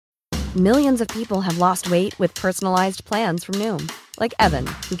Millions of people have lost weight with personalized plans from Noom. Like Evan,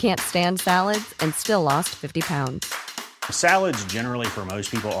 who can't stand salads and still lost 50 pounds. Salads generally for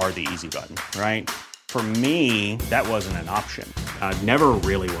most people are the easy button, right? For me, that wasn't an option. I never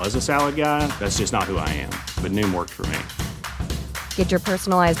really was a salad guy. That's just not who I am. But Noom worked for me. Get your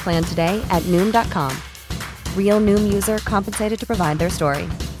personalized plan today at Noom.com. Real Noom user compensated to provide their story.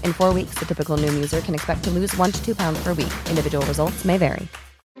 In 4 weeks, the typical Noom user can expect to lose 1 to 2 pounds per week. Individual results may vary.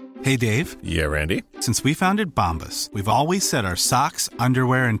 Hey, Dave. Yeah, Randy. Since we founded Bombas, we've always said our socks,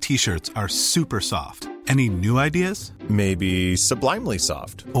 underwear, and T-shirts are super soft. Any new ideas? Maybe sublimely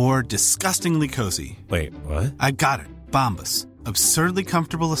soft. Or disgustingly cozy. Wait, what? I got it. Bombas. Absurdly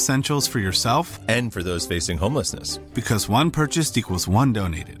comfortable essentials for yourself and for those facing homelessness. Because one purchased equals one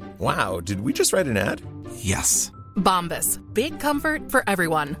donated. Wow, did we just write an ad? Yes. Bombas. Big comfort for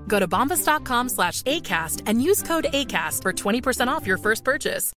everyone. Go to bombas.com/ACAST and use code ACAST for 20% off your first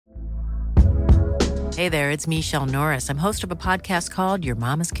purchase. Hey there, it's Michelle Norris. I'm host of a podcast called Your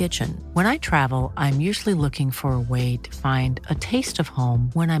Mama's Kitchen. When I travel, I'm usually looking for a way to find a taste of home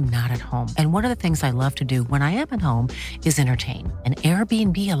when I'm not at home. And one of the things I love to do when I am at home is entertain. And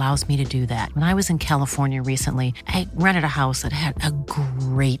Airbnb allows me to do that. When I was in California recently, I rented a house that had a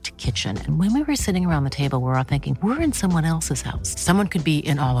great kitchen. And when we were sitting around the table, we were all thinking, we're in someone else's house. Someone could be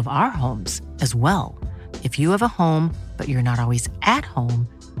in all of our homes as well. If you have a home, but you're not always at home,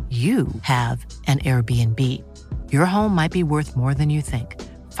 you have an Airbnb. Your home might be worth more than you think.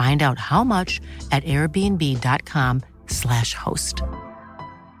 Find out how much at airbnb.com/host.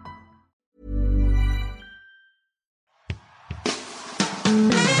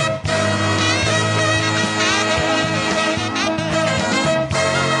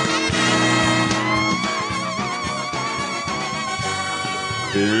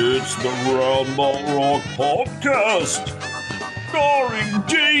 It's the Round Ball Rock Podcast. Starring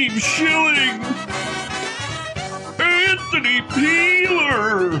Dave Schilling, Anthony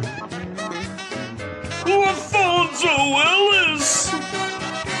Peeler, LaFonso Ellis,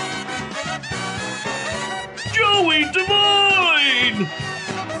 Joey Devine,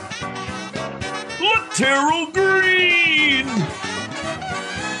 Lateral Green,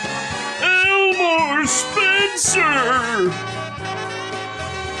 Elmore Spencer,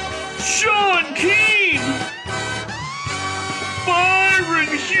 Sean Keane, Byron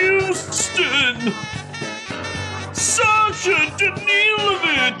Houston, Sasha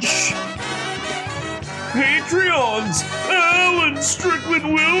Danilovich, Patreons, Alan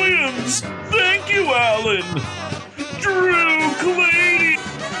Strickland Williams, thank you, Alan, Drew Clady,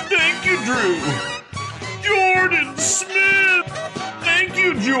 thank you, Drew, Jordan Smith, thank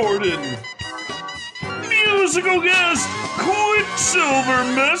you, Jordan, musical guest, Quicksilver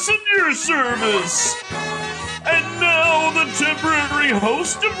Messenger Service. And now the temporary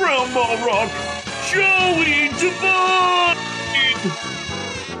host of Round Ball Rock, Joey Devine.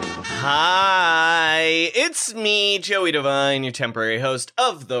 Hi, it's me, Joey Devine, your temporary host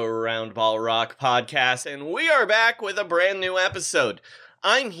of the Round Ball Rock podcast, and we are back with a brand new episode.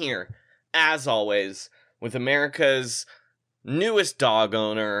 I'm here, as always, with America's newest dog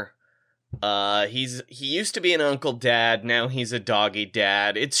owner. He used to be an uncle dad, now he's a doggy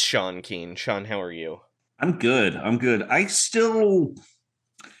dad. It's Sean Keane. Sean, how are you? I'm good. I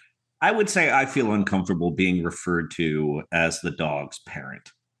would say I feel uncomfortable being referred to as the dog's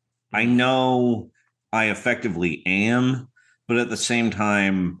parent. I know I effectively am, but at the same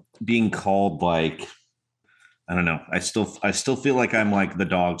time, being called like, I don't know. I still feel like I'm like the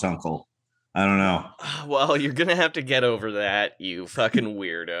dog's uncle. I don't know. Well, you're gonna have to get over that, you fucking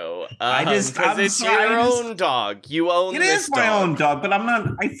weirdo. Because it's your own dog. You own this dog. It is my own dog, but I'm not.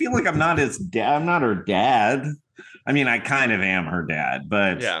 I feel like I'm not his dad. I'm not her dad. I mean, I kind of am her dad,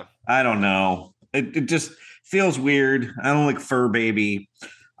 but yeah. I don't know. It just feels weird. I don't like fur baby.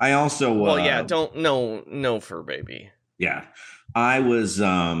 I also no fur baby. Yeah, I was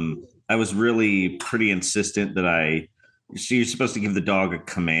really pretty insistent that So you're supposed to give the dog a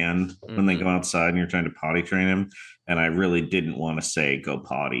command when they go outside and you're trying to potty train him. And I really didn't want to say go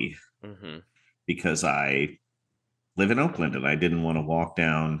potty because I live in Oakland and I didn't want to walk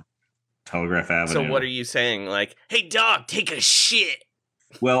down Telegraph Avenue. So what are you saying? Like, hey dog, take a shit.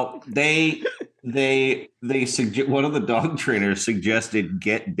 Well, they suggest, one of the dog trainers suggested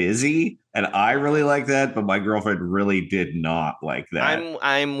get busy. And I really like that, but my girlfriend really did not like that.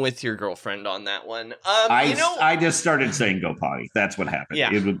 I'm with your girlfriend on that one. I just started saying go potty. That's what happened.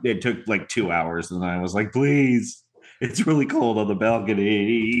 Yeah. It took like 2 hours, and I was like, please, it's really cold on the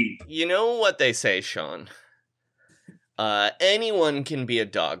balcony. You know what they say, Sean? Anyone can be a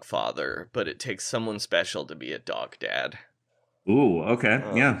dog father, but it takes someone special to be a dog dad. Ooh, okay,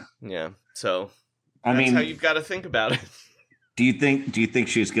 yeah. Yeah, so I that's mean, how you've got to think about it. Do you think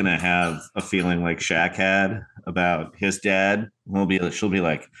she's gonna have a feeling like Shaq had about his dad? She'll be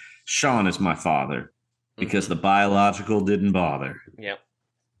like, Sean is my father because the biological didn't bother. Yep.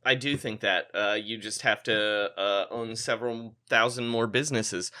 I do think that you just have to own several thousand more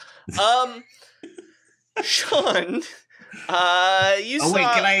businesses. Sean, you saw... Wait,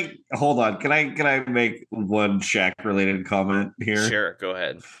 can I make one Shaq related comment here? Sure, go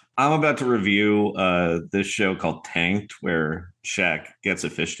ahead. I'm about to review this show called Tanked, where Shaq gets a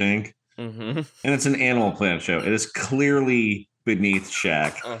fish tank. Mm-hmm. And it's an Animal Planet show. It is clearly beneath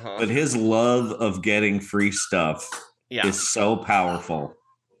Shaq, but his love of getting free stuff is so powerful.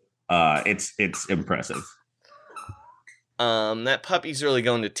 It's impressive. That puppy's really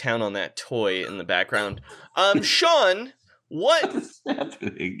going to town on that toy in the background. Sean, what's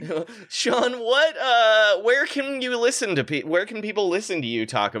happening? Sean, where can you listen to where can people listen to you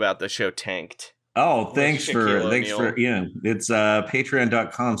talk about the show Tanked? Oh, thanks for it's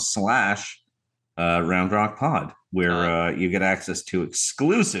patreon.com/RoundRockPod, where you get access to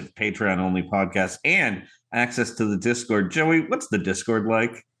exclusive Patreon only podcasts and access to the Discord. Joey, what's the Discord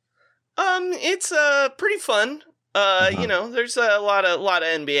like? It's pretty fun. You know, there's a lot of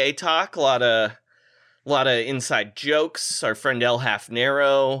NBA talk, a lot of inside jokes. Our friend El Half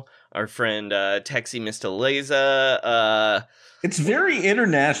Narrow, our friend Texie Mistaleza. It's very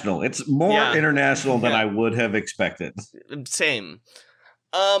international. It's more international than I would have expected. Same.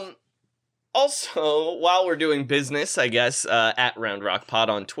 Also, while we're doing business, I guess, at Round Rock Pod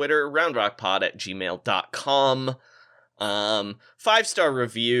on Twitter, roundrockpod@gmail.com. 5-star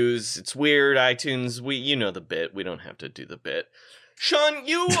reviews. It's weird. iTunes. You know the bit. We don't have to do the bit. Sean,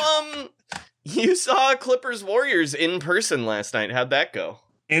 you saw Clippers Warriors in person last night. How'd that go?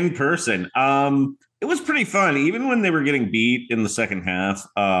 In person. It was pretty fun. Even when they were getting beat in the second half.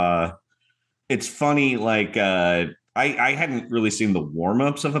 It's funny, like, I hadn't really seen the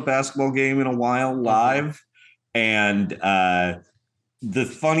warm-ups of a basketball game in a while live. And the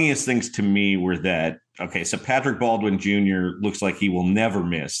funniest things to me were that, okay, so Patrick Baldwin Jr. looks like he will never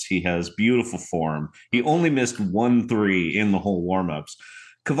miss. He has beautiful form. He only missed 1 3 in the whole warm-ups.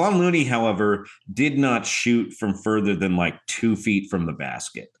 Kevon Looney, however, did not shoot from further than like 2 feet from the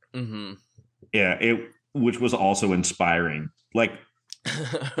basket. Mm-hmm. Yeah, which was also inspiring. Like,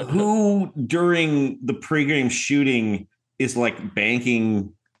 who during the pregame shooting is like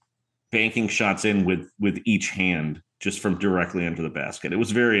banking shots in with each hand just from directly under the basket? It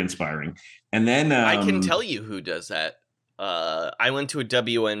was very inspiring. And then I can tell you who does that. I went to a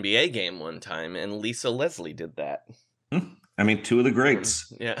WNBA game one time, and Lisa Leslie did that. I mean, 2 of the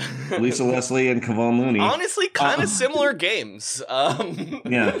greats. Yeah. Lisa Leslie and Kevon Looney. Honestly, kind of similar games. Yeah.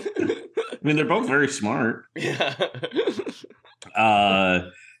 I mean, they're both very smart. Yeah.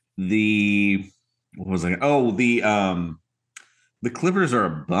 What was I? Oh, the Clippers are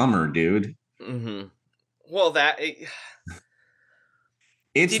a bummer, dude. Mm-hmm. Well,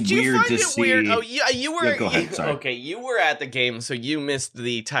 it's did you weird find to it see. Weird? Oh, you were. Yeah, go ahead, sorry. Okay, you were at the game, so you missed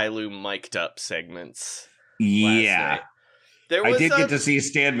the Ty Lue mic'd up segments. Yeah. I did get to see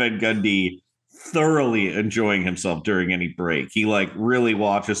Stan Van Gundy thoroughly enjoying himself during any break. He like really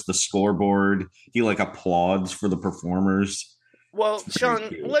watches the scoreboard. He like applauds for the performers. Well,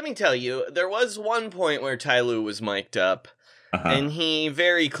 Sean, let me tell you, there was one point where Ty Lue was mic'd up, and he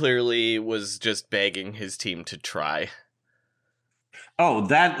very clearly was just begging his team to try. Oh,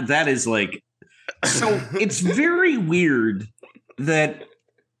 that is like, so it's very weird that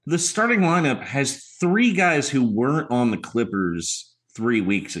the starting lineup has 3 guys who weren't on the Clippers 3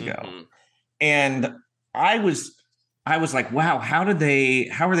 weeks ago. Mm-hmm. And I was like, wow, how are they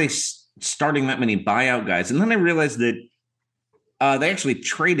starting that many buyout guys? And then I realized that they actually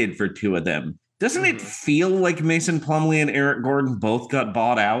traded for 2 of them. Doesn't it feel like Mason Plumlee and Eric Gordon both got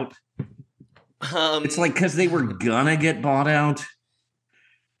bought out? It's like because they were gonna get bought out.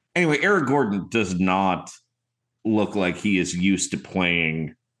 Anyway, Eric Gordon does not look like he is used to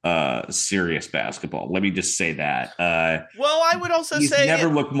playing serious basketball. Let me just say that. Well, I would also he's say never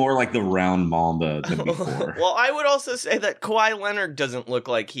looked more like the round Mamba than before. Well, I would also say that Kawhi Leonard doesn't look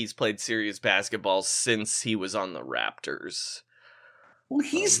like he's played serious basketball since he was on the Raptors. Well,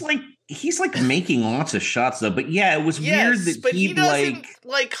 he's like making lots of shots though. But yeah, it was weird that but he doesn't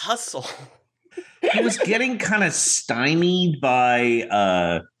like hustle. He was getting kind of stymied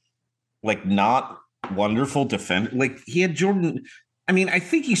by like not wonderful defense. Like he had Jordan. I mean, I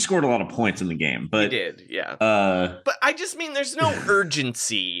think he scored a lot of points in the game, but he did, yeah. But I just mean there's no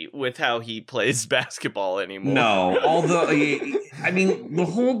urgency with how he plays basketball anymore. No, although I mean, the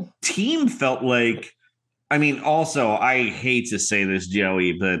whole team felt like I mean, also, I hate to say this,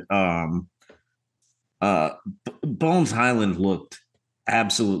 Joey, but Bones Highland looked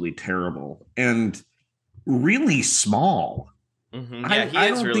absolutely terrible and really small. Mm-hmm. Yeah, I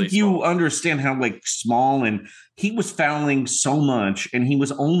don't really think small. you understand how small, and he was fouling so much, and he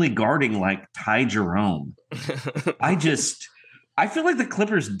was only guarding Ty Jerome. I feel like the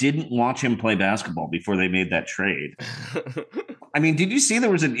Clippers didn't watch him play basketball before they made that trade. I mean, did you see there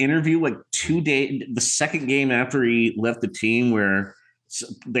was an interview the second game after he left the team where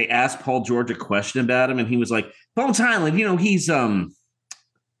they asked Paul George a question about him, and he was like, Bones Highland, he's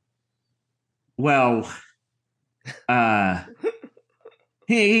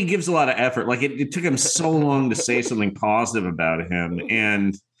he gives a lot of effort. It took him so long to say something positive about him.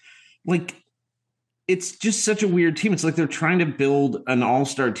 And it's just such a weird team. It's like they're trying to build an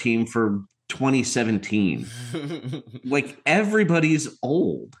all-star team for 2017. Everybody's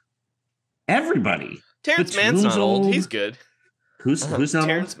old. Everybody. Terrence Mann's not old. He's good. Who's not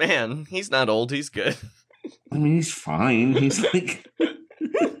Terrence Mann? He's not old. He's good. I mean, he's fine. He's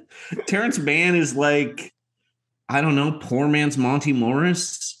Terrence Mann is I don't know, poor man's Monty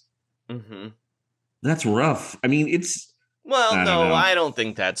Morris. Mm-hmm. That's rough. I mean, I don't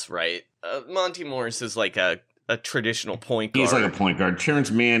think that's right. Monty Morris is a traditional point guard. He's like a point guard.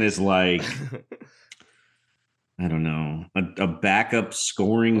 Terrence Mann is I don't know, a backup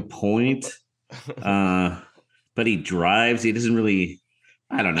scoring point. But he drives. He doesn't really.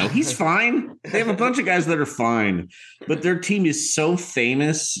 I don't know. He's fine. They have a bunch of guys that are fine, but their team is so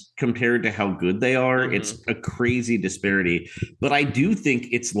famous compared to how good they are. Mm-hmm. It's a crazy disparity. But I do think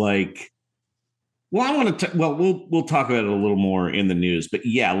it's I want to. We'll talk about it a little more in the news. But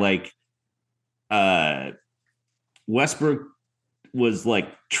yeah, Westbrook was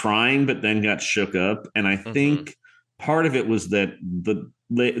trying, but then got shook up, and I think part of it was that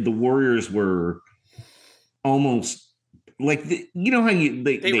the Warriors were almost. How they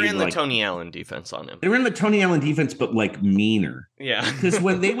ran the Tony Allen defense on him. They ran the Tony Allen defense, but meaner. Yeah, because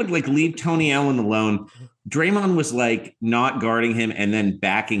when they would leave Tony Allen alone, Draymond was not guarding him and then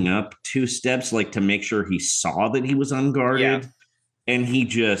backing up 2 steps to make sure he saw that he was unguarded, and he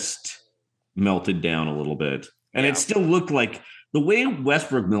just melted down a little bit. And it still looked like the way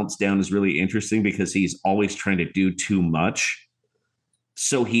Westbrook melts down is really interesting because he's always trying to do too much.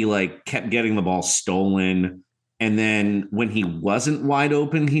 So he kept getting the ball stolen. And then when he wasn't wide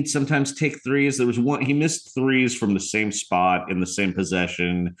open, he'd sometimes take threes. There was one, he missed threes from the same spot in the same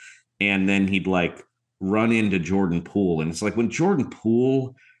possession. And then he'd run into Jordan Poole. And it's when Jordan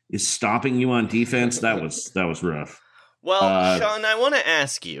Poole is stopping you on defense, that was rough. Well, Sean, I want to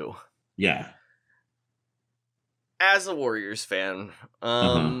ask you. Yeah. As a Warriors fan,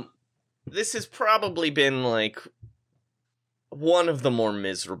 this has probably been one of the more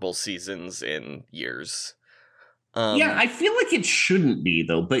miserable seasons in years. I feel like it shouldn't be,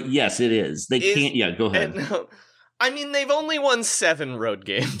 though, but yes, it is. They can't. Yeah, go ahead. I mean, they've only won 7 road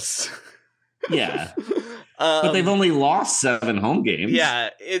games. Yeah. But they've only lost 7 home games. Yeah,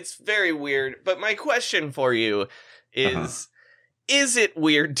 it's very weird. But my question for you is it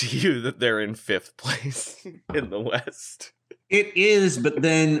weird to you that they're in 5th place in the West? It is, but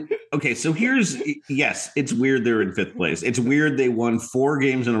then, okay, so yes, it's weird they're in 5th place. It's weird they won 4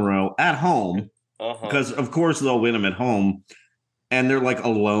 games in a row at home. Because of course they'll win them at home, and they're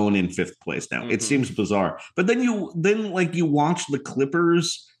alone in 5th place now. It seems bizarre, but then you watch the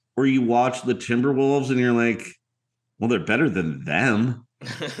Clippers or you watch the Timberwolves, and you're well, they're better than them.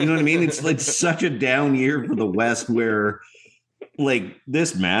 You know what I mean? It's such a down year for the West, where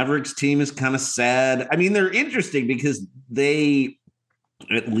this Mavericks team is kind of sad. I mean, they're interesting because they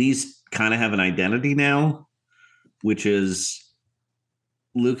at least kind of have an identity now, which is.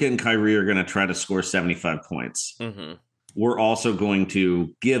 Luka and Kyrie are going to try to score 75 points. Mm-hmm. We're also going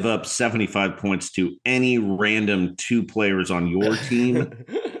to give up 75 points to any random 2 players on your team.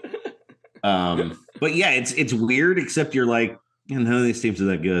 But yeah, it's weird, except you're none of these teams are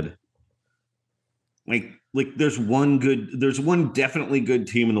that good. There's one definitely good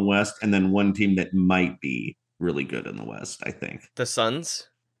team in the West, and then one team that might be really good in the West, I think. The Suns?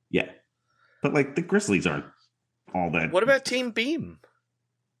 Yeah. But the Grizzlies aren't all that. What about Team Beam?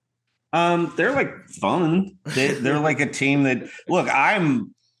 They're fun. They're a team that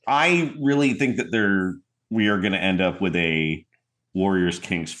I really think that we are going to end up with a Warriors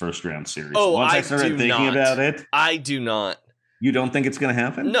Kings first round series. Oh, Once I started thinking about it, I do not. You don't think it's going to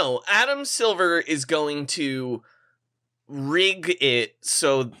happen? No, Adam Silver is going to rig it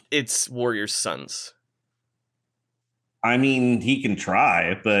so it's Warriors Suns. I mean, he can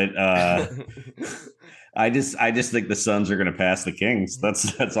try, but I just think the Suns are going to pass the Kings.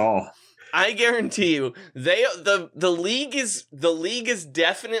 That's all. I guarantee you, the league is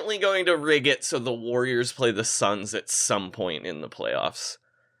definitely going to rig it so the Warriors play the Suns at some point in the playoffs.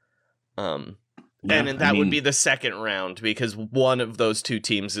 And that would be the second round because one of those two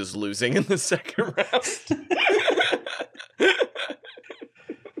teams is losing in the second round.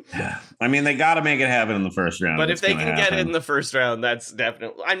 Yeah. I mean, they got to make it happen in the first round. But if they can get it in the first round, that's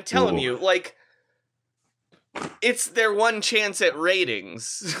definitely. I'm telling you, like, it's their one chance at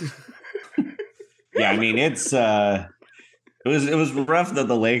ratings. Yeah, I mean, it was rough that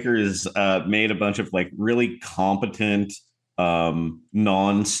the Lakers made a bunch of like really competent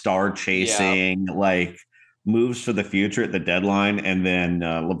non-star chasing like moves for the future at the deadline, and then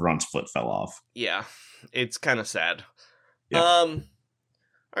LeBron's foot fell off. Yeah, it's kind of sad. Yeah.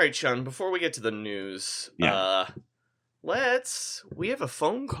 All right, Sean, before we get to the news, we have a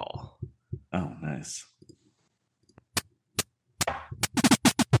phone call. Oh, nice.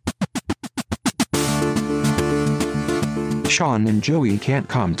 Sean and Joey can't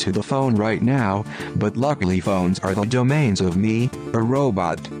come to the phone right now, but luckily phones are the domains of me, a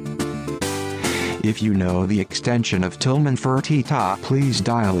robot. If you know the extension of Tillman Fertitta, please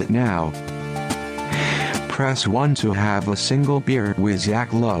dial it now. Press 1 to have a single beer with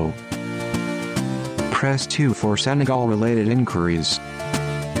Zach Lowe. Press 2 for Senegal-related inquiries.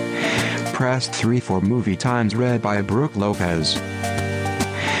 Press 3 for movie times read by Brooke Lopez.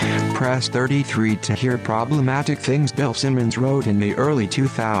 Press 33 to hear problematic things Bill Simmons wrote in the early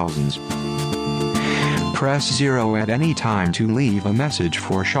 2000s. Press 0 at any time to leave a message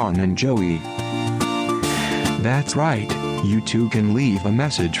for Sean and Joey. That's right, you too can leave a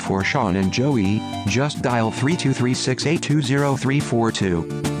message for Sean and Joey, just dial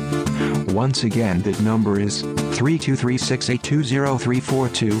 323-682-0342. Once again, that number is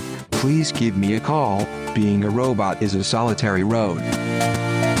 323-682-0342. Please give me a call, being a robot is a solitary road.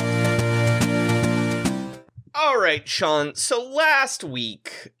 All right, Sean. So last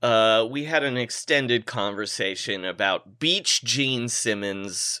week, we had an extended conversation about Beach Gene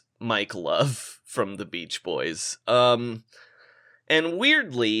Simmons, Mike Love from the Beach Boys. And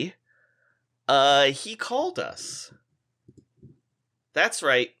weirdly, he called us. That's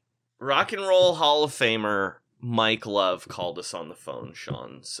right. Rock and Roll Hall of Famer Mike Love called us on the phone,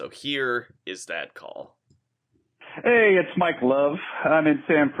 Sean. So here is that call. Hey, it's Mike Love. I'm in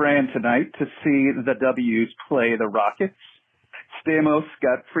San Fran tonight to see the W's play the Rockets. Stamos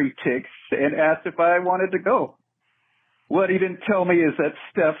got free tickets and asked if I wanted to go. What he didn't tell me is that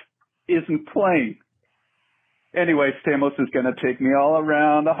Steph isn't playing. Anyway, Stamos is going to take me all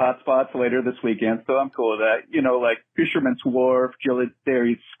around the hot spots later this weekend, so I'm cool with that. You know, like Fisherman's Wharf, Gillette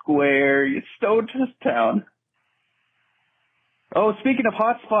Square, Town. Oh, speaking of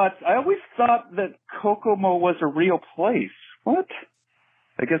hot spots, I always thought that Kokomo was a real place. What?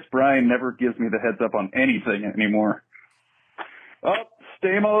 I guess Brian never gives me the heads up on anything anymore. Oh,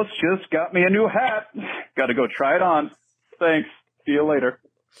 Stamos just got me a new hat. Got to go try it on. Thanks. See you later.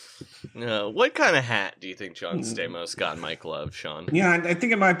 What kind of hat do you think John Stamos got Mike Love, Sean? Yeah, I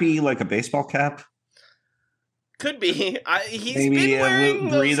think it might be like a baseball cap. Could be. He's maybe been wearing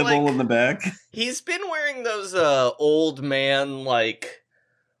those, breathable in the back. He's been wearing those old man, like,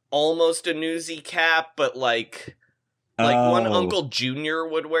 almost a newsy cap, but like one Uncle Junior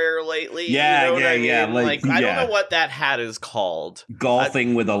would wear lately. Yeah, you know what I mean? yeah. Like, I don't know what that hat is called.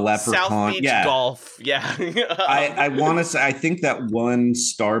 Golfing with a leprechaun. South Beach golf. Yeah. I want to say, I think that one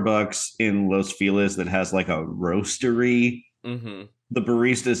Starbucks in Los Feliz that has like a roastery. Mm-hmm. The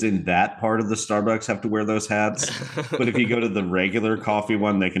baristas in that part of the Starbucks have to wear those hats. But if you go to the regular coffee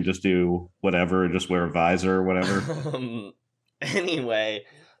one, they can just do whatever, just wear a visor or whatever. Anyway,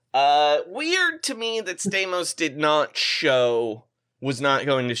 weird to me that Stamos was not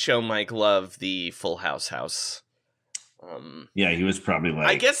going to show Mike Love the Full House. Yeah, he was probably like...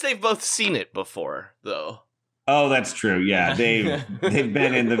 I guess they've both seen it before, though. Oh, that's true. Yeah, they've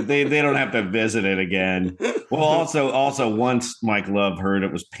been in the. They don't have to visit it again. Well, also once Mike Love heard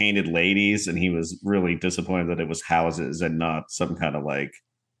it was Painted Ladies, and he was really disappointed that it was houses and not some kind of like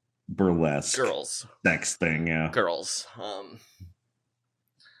burlesque girls sex thing. Yeah, girls.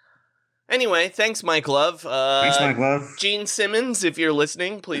 Anyway, thanks, Mike Love. Thanks, Mike Love. Gene Simmons, if you're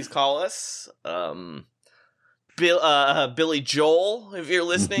listening, please call us. Billy Joel, if you're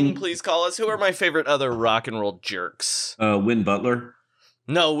listening, please call us. Who are my favorite other rock and roll jerks? Win Butler.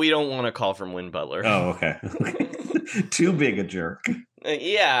 No, we don't want to call from Win Butler. Oh, okay. Too big a jerk.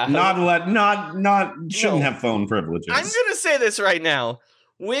 Yeah. Shouldn't have phone privileges. I'm gonna say this right now.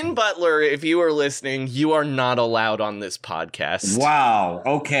 Win Butler, if you are listening, you are not allowed on this podcast. Wow.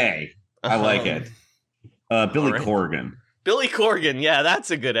 Okay. I like it. Billy right. Corgan. Billy Corgan, yeah, that's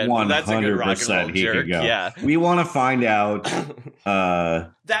a good end. That's a good rock and roll he jerk. could go. Yeah, we want to find out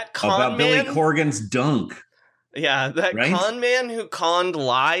that con about man? Billy Corgan's dunk. Yeah, that con man who conned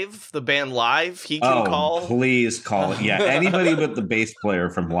Live, the band Live, he can call. Please call it. Yeah, anybody but the bass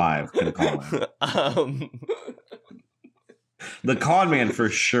player from Live can call him. The con man for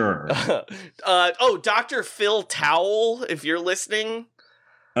sure. Dr. Phil Towell, if you're listening.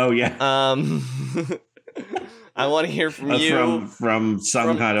 Oh yeah. I want to hear from you from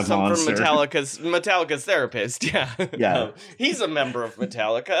some kind of monster. From Metallica's therapist. Yeah, yeah. He's a member of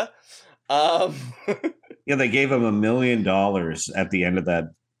Metallica. Yeah, they gave him $1 million at the end of that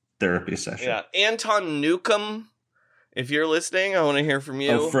therapy session. Yeah, Anton Newcomb, if you're listening, I want to hear from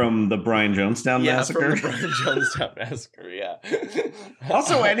you. Oh, from the Brian Jonestown Massacre. Yeah, from the Brian Jonestown Massacre. Yeah.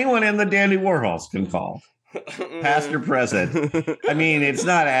 Also, anyone in the Dandy Warhols can call, past or present. I mean, it's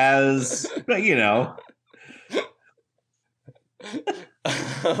not as, but you know.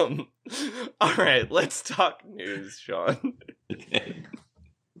 All right, let's talk news, Sean. Okay.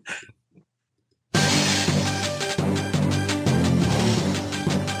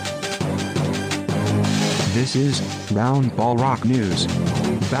 This is Round Ball Rock News.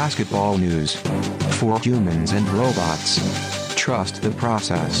 Basketball news. For humans and robots. Trust the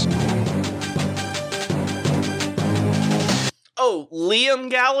process. Oh, Liam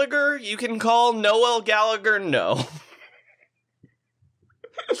Gallagher? You can call Noel Gallagher no.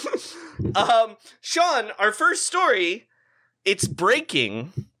 Sean, our first story, it's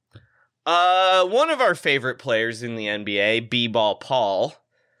breaking. One of our favorite players in the NBA, B-Ball Paul,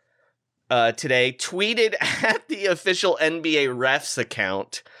 today tweeted at the official NBA refs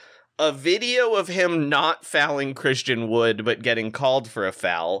account a video of him not fouling Christian Wood but getting called for a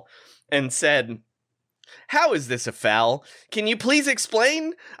foul and said, "How is this a foul? Can you please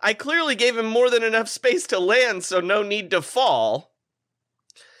explain? I clearly gave him more than enough space to land, so no need to fall."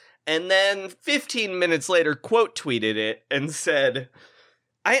 And then 15 minutes later, quote tweeted it and said,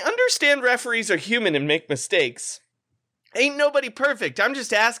 "I understand referees are human and make mistakes. Ain't nobody perfect. I'm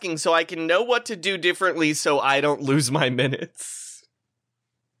just asking so I can know what to do differently so I don't lose my minutes."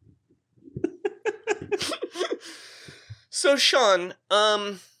 So, Sean,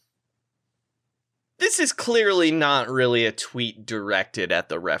 this is clearly not really a tweet directed at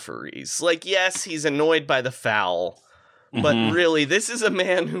the referees. Like, yes, he's annoyed by the foul, but really, this is a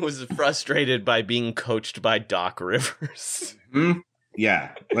man who was frustrated by being coached by Doc Rivers.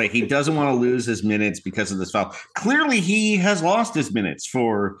 Yeah, like he doesn't want to lose his minutes because of this foul. Clearly, he has lost his minutes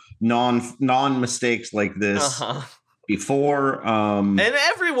for non mistakes like this before. And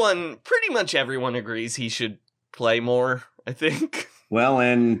pretty much everyone agrees he should play more, I think. Well,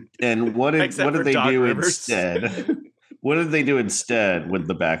 and what did they Doc do Rivers. instead? What did they do instead with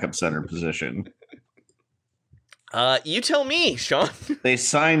the backup center position? You tell me, Sean. They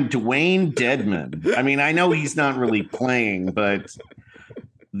signed Dwayne Dedman. I mean, I know he's not really playing, but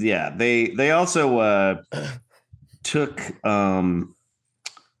yeah, they also took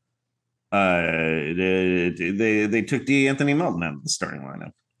they took D'Anthony Melton out of the starting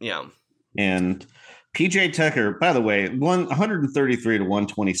lineup. Yeah, and PJ Tucker, by the way, 133 to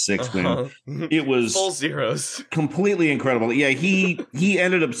 126 win. It was full zeros. Completely incredible. Yeah, he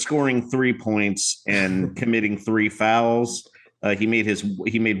ended up scoring 3 points and committing 3 fouls. He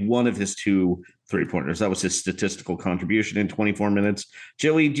made one of his 2 3-pointers. That was his statistical contribution in 24 minutes.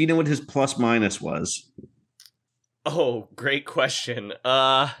 Joey, do you know what his plus minus was? Oh, great question.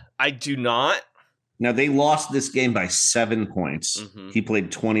 I do not. Now, they lost this game by 7 points. He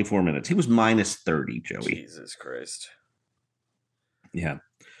played 24 minutes. He was minus 30, Joey. Jesus Christ. Yeah.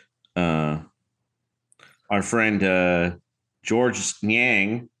 Our friend George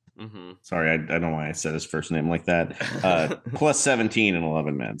Niang. Sorry, I don't know why I said his first name like that. Plus 17 in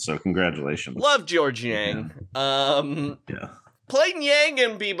 11 minutes. So congratulations. Love George Niang. Yeah. Play Niang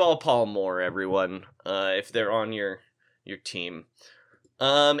and B-Ball Paul more, everyone, if they're on your team.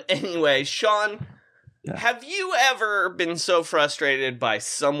 Anyway, Sean... Yeah. Have you ever been so frustrated by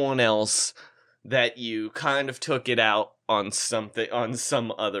someone else that you kind of took it out on some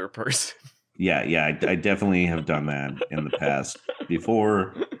other person? Yeah, I definitely have done that in the past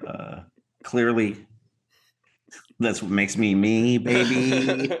before. Clearly, that's what makes me,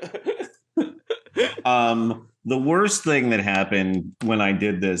 baby. The worst thing that happened when I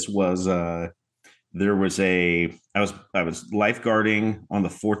did this was there was I was lifeguarding on the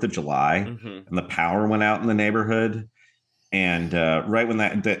 4th of July and the power went out in the neighborhood. And right when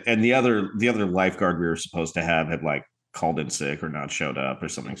the other lifeguard we were supposed to have had like called in sick or not showed up or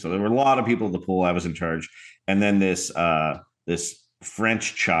something. So there were a lot of people at the pool. I was in charge. And then this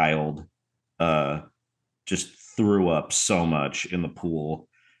French child just threw up so much in the pool,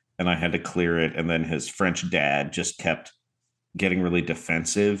 and I had to clear it. And then his French dad just kept getting really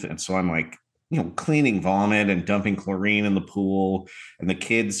defensive. And so I'm like, cleaning vomit and dumping chlorine in the pool. And the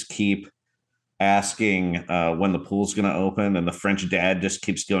kids keep asking when the pool's going to open. And the French dad just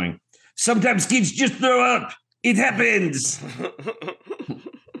keeps going, sometimes kids just throw up. It happens.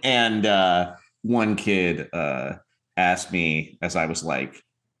 And one kid asked me as I was like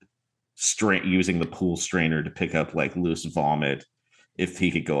using the pool strainer to pick up like loose vomit if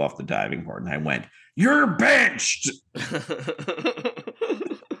he could go off the diving board. And I went, you're benched.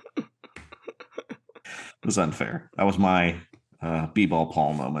 It was unfair. That was my B-ball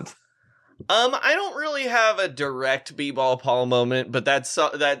Paul moment. I don't really have a direct B-ball Paul moment, but that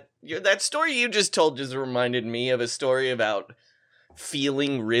story you just told just reminded me of a story about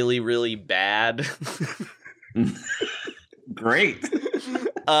feeling really, really bad. Great.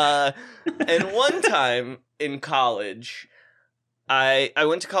 And one time in college, I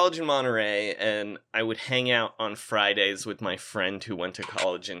went to college in Monterey, and I would hang out on Fridays with my friend who went to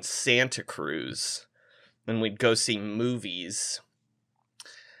college in Santa Cruz. And we'd go see movies.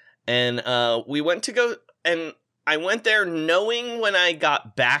 And we went to go, and I went there knowing when I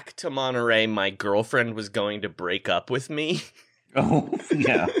got back to Monterey, my girlfriend was going to break up with me. Oh,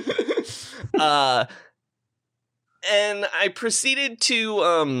 yeah. And I proceeded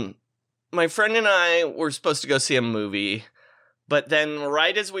to, my friend and I were supposed to go see a movie. But then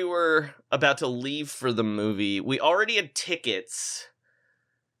right as we were about to leave for the movie, we already had tickets.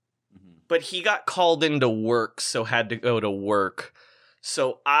 But he got called into work, so had to go to work.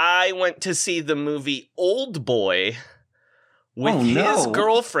 So I went to see the movie Old Boy with his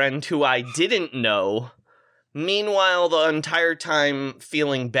girlfriend, who I didn't know. Meanwhile, the entire time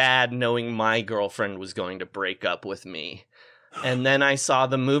feeling bad knowing my girlfriend was going to break up with me. And then I saw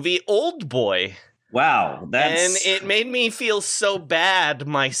the movie Old Boy. Wow. And it made me feel so bad,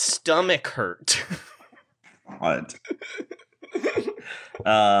 my stomach hurt. What?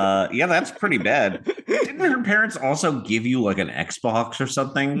 Yeah, that's pretty bad. Didn't her parents also give you like an Xbox or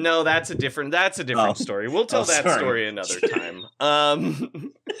something? No, that's a different story. We'll tell that story another time.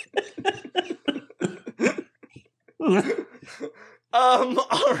 All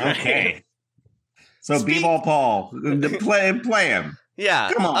right. Okay. So B-ball Paul, play him.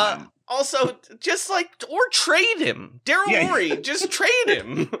 Yeah. Come on. Also, just or trade him. Daryl Morey, just trade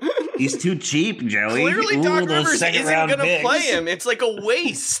him. He's too cheap, Joey. Clearly, Doc Rivers isn't going to play him. It's like a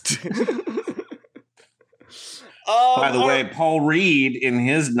waste. By the way, Paul Reed in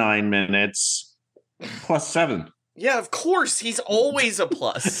his 9 minutes +7. Yeah, of course. He's always a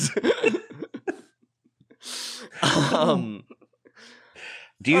plus.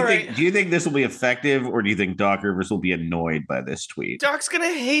 Do you think this will be effective, or do you think Doc Rivers will be annoyed by this tweet? Doc's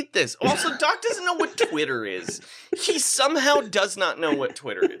gonna hate this. Also, Doc doesn't know what Twitter is. He somehow does not know what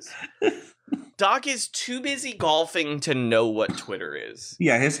Twitter is. Doc is too busy golfing to know what Twitter is.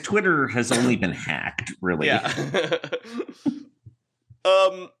 Yeah, his Twitter has only been hacked, really. Yeah.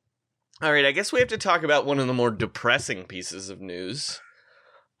 All right, I guess we have to talk about one of the more depressing pieces of news.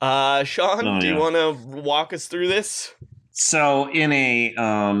 Sean, do you want to walk us through this? So in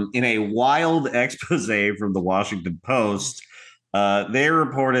a wild expose from the Washington Post, they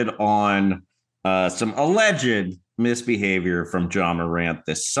reported on some alleged misbehavior from Ja Morant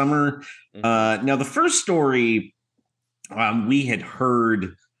this summer. Now, the first story we had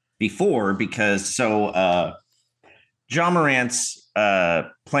heard before because Ja Morant's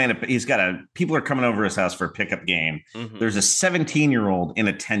people are coming over his house for a pickup game. Mm-hmm. There's a 17-year-old in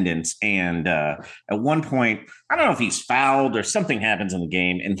attendance, and at one point, I don't know if he's fouled or something happens in the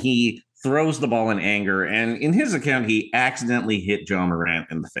game, and he throws the ball in anger. And in his account, he accidentally hit Ja Morant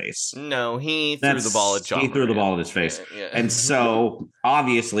in the face. No, he threw the ball at Ja Morant. He threw the ball at his face. Yeah. And so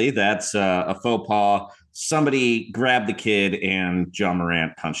obviously that's a faux pas. Somebody grabbed the kid and Ja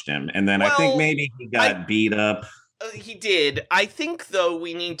Morant punched him. And then I think maybe he got beat up. He did. I think, though,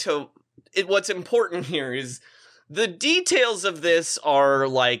 we need to... what's important here is the details of this are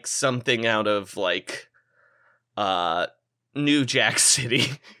like something out of, like, New Jack City.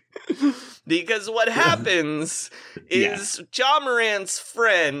 Because what happens is Ja Morant's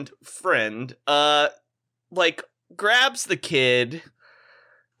friend, grabs the kid,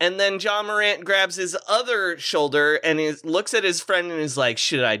 and then Ja Morant grabs his other shoulder and looks at his friend and is like,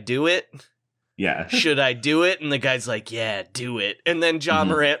 should I do it? Yeah. Should I do it? And the guy's like, yeah, do it. And then Ja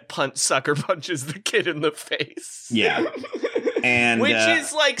Morant sucker punches the kid in the face. Yeah. And which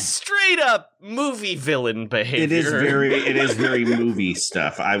is like straight up movie villain behavior. It is very movie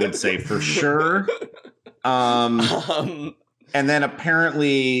stuff, I would say, for sure. And then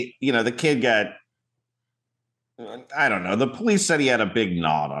apparently, the kid got I don't know. The police said he had a big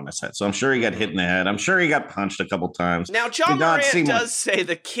knot on his head, so I'm sure he got hit in the head. I'm sure he got punched a couple times. Now, John Morant does say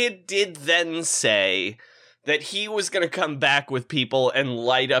the kid did then say that he was going to come back with people and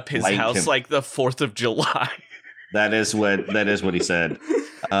light up his house like the 4th of July. That is what he said.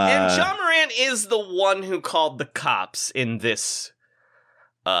 And John Morant is the one who called the cops in this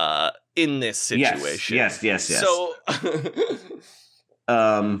situation. Yes.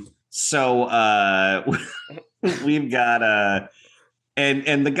 So we've got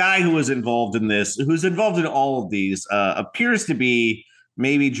and the guy who was involved in this, who's involved in all of these, appears to be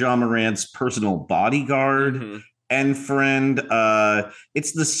maybe John Morant's personal bodyguard and friend.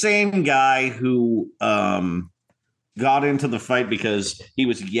 It's the same guy who got into the fight because he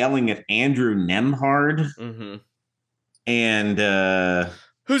was yelling at Andrew Nembhard. And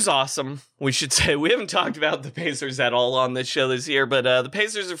who's awesome, we should say. We haven't talked about the Pacers at all on this show this year, but the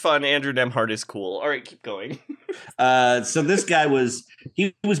Pacers are fun. Andrew Nembhard is cool. All right, keep going. So this guy was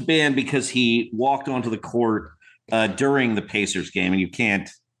banned because he walked onto the court during the Pacers game, and you can't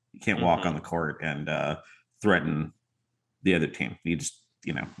walk on the court and threaten the other team. You just,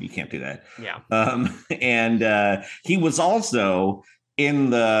 you can't do that. Yeah. And he was also in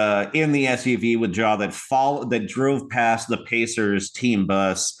the SUV with Ja that drove past the Pacers team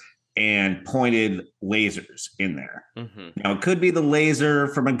bus and pointed lasers in there. Now, it could be the laser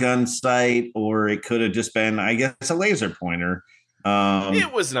from a gun sight, or it could have just been, I guess, a laser pointer.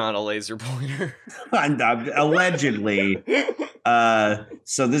 It was not a laser pointer. Allegedly.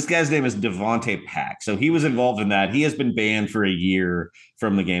 So this guy's name is Devontae Pack. So he was involved in that. He has been banned for a year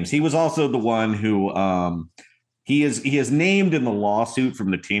from the games. He was also the one who he is named in the lawsuit from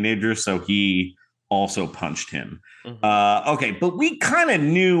the teenagers, so he also punched him. Okay, but we kind of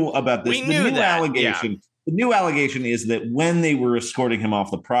knew about this. The new allegation is that when they were escorting him off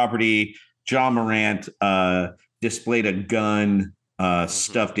the property, John Morant displayed a gun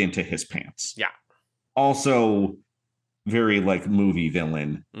stuffed into his pants. Yeah. Also very like movie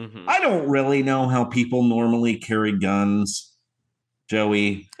villain. I don't really know how people normally carry guns,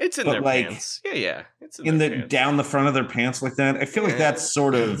 Joey. It's in their pants. Yeah. It's in the pants. Down the front of their pants like that. I feel like that's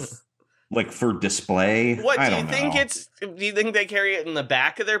sort of like for display. What do you think do you think they carry it in the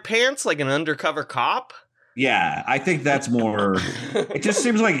back of their pants like an undercover cop? Yeah, I think that's more. It just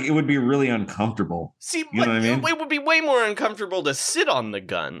seems like it would be really uncomfortable. See, you know what I mean? It would be way more uncomfortable to sit on the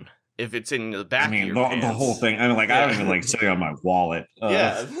gun if it's in the back of your pants. The whole thing. I mean, I don't even like sitting on my wallet.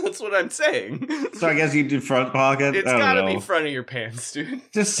 Yeah, that's what I'm saying. So I guess you do front pocket. It's gotta be front of your pants, dude.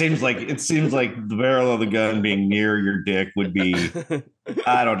 It seems like the barrel of the gun being near your dick would be.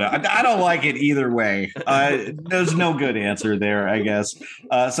 I don't know. I don't like it either way. There's no good answer there, I guess.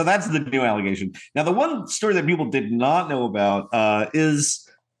 So that's the new allegation. Now, the one story that people did not know about is,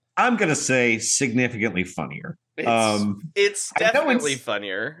 I'm going to say, significantly funnier. It's definitely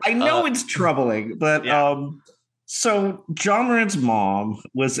funnier. I know it's troubling, but so John Morant's mom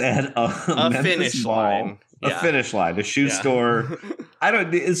was at a Finish Line. A Finish Line, a shoe store.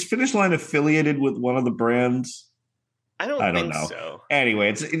 Is Finish Line affiliated with one of the brands? I don't think know. So.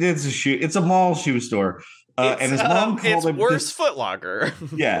 Anyway, it's a mall shoe store. And his mom called him worse Foot Locker.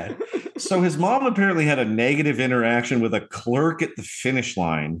 Yeah. So his mom apparently had a negative interaction with a clerk at the Finish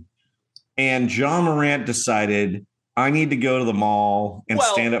Line. And John Morant decided, I need to go to the mall and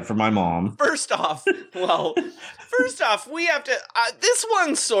stand up for my mom. First off, we have to. This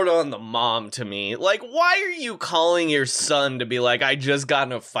one's sort of on the mom to me. Like, why are you calling your son to be like, I just got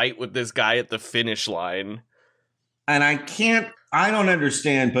in a fight with this guy at the Finish Line? And I don't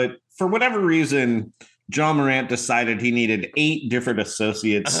understand, but for whatever reason, John Morant decided he needed 8 different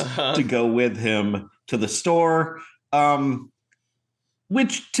associates to go with him to the store.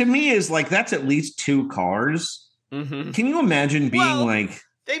 Which to me is like, that's at least 2 cars. Can you imagine being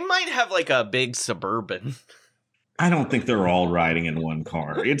they might have like a big Suburban. I don't think they're all riding in one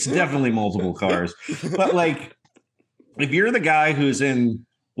car. It's definitely multiple cars. But like, if you're the guy who's in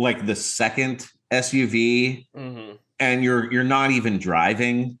like the second SUV and you're not even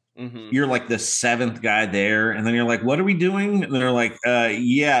driving, you're like the 7th guy there, and then you're like, what are we doing? And they're like,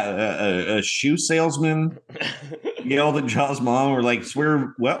 a shoe salesman yelled at Ja's mom. We're like,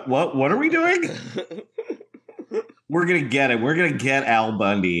 what are we doing? We're gonna get it. We're gonna get Al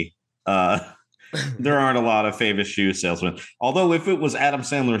Bundy. There aren't a lot of famous shoe salesmen. Although if it was Adam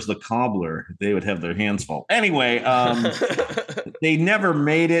Sandler's The Cobbler, they would have their hands full. Anyway, they never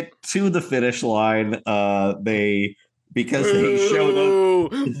made it to the finish line. Because they showed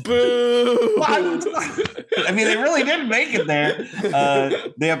up. Boo! I mean, they really didn't make it there.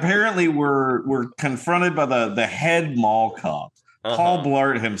 They apparently were confronted by the head mall cop, Paul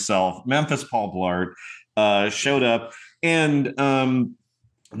Blart himself, Memphis Paul Blart. showed up, and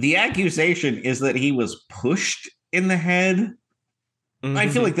the accusation is that he was pushed in the head. Mm-hmm. I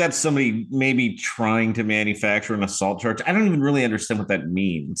feel like that's somebody maybe trying to manufacture an assault charge. I don't even really understand what that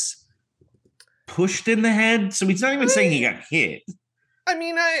means. Pushed in the head? So he's not even saying he got hit. I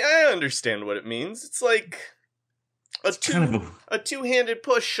mean, I understand what it means. It's like a two-handed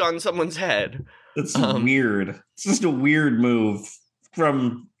push on someone's head. That's weird. It's just a weird move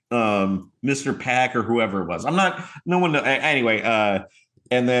from Mr. Pack or whoever it was. Anyway,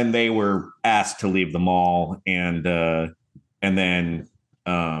 and then they were asked to leave the mall, and then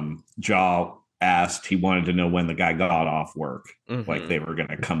Jaw asked, he wanted to know when the guy got off work. Mm-hmm. Like they were going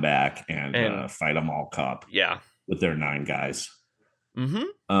to come back and fight a mall cop. Yeah. With their 9 guys.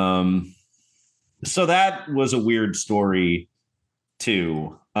 Mm-hmm. So that was a weird story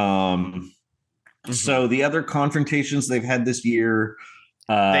too. Mm-hmm. So the other confrontations they've had this year,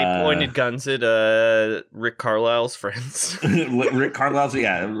 they pointed guns at Rick Carlisle's friends. Rick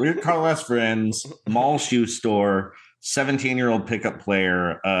Carlisle's friends, mall shoe store, 17-year-old pickup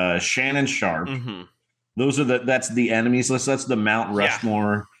player, Shannon Sharpe. Mm-hmm. That's the enemies list. That's the Mount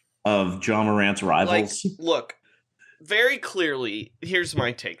Rushmore of John Morant's rivals. Like, look, very clearly, here's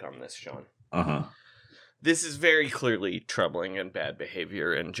my take on this, Sean. Uh-huh. This is very clearly troubling and bad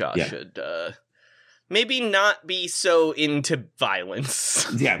behavior, and Josh should maybe not be so into violence.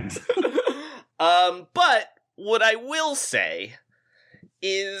 Yeah. But what I will say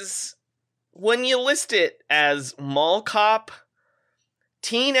is, when you list it as mall cop,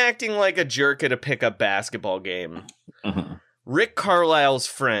 teen acting like a jerk at a pickup basketball game, uh-huh. Rick Carlisle's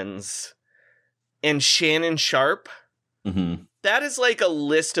friends, and Shannon Sharpe, mm-hmm. that is like a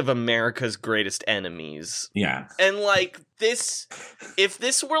list of America's greatest enemies. Yeah. And like this, if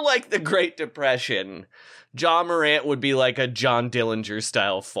this were like the Great Depression, John Morant would be like a John Dillinger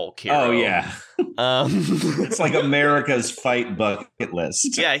style folk hero. Oh, yeah. It's like America's fight bucket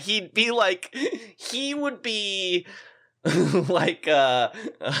list. Yeah, he would be like a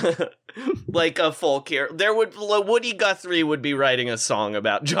folk hero. Woody Guthrie would be writing a song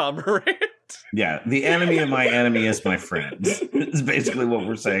about John Morant. Yeah, the enemy of my enemy is my friend. Is basically what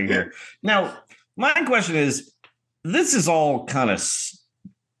we're saying here. Now, my question is, this is all kind of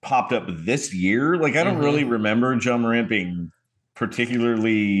popped up this year. Like, I don't really remember John Morant being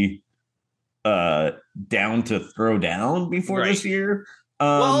particularly down to throw down before this year.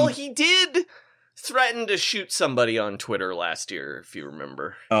 Well, he did threaten to shoot somebody on Twitter last year, if you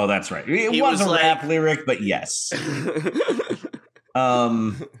remember. Oh, that's right. It was a rap lyric, but yes.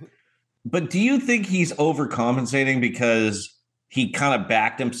 But do you think he's overcompensating because he kind of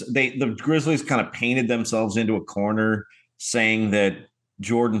backed him? The Grizzlies kind of painted themselves into a corner, saying that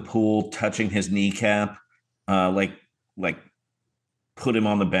Jordan Poole touching his kneecap, like put him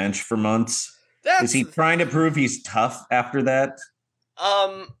on the bench for months. Is he trying to prove he's tough after that?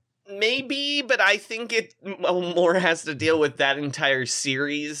 Maybe, but I think it more has to deal with that entire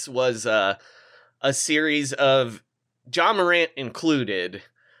series was a series of John Morant included,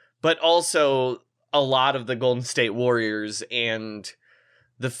 but also a lot of the Golden State Warriors and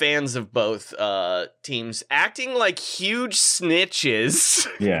the fans of both teams acting like huge snitches.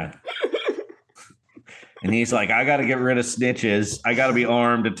 Yeah. And he's like, I got to get rid of snitches. I got to be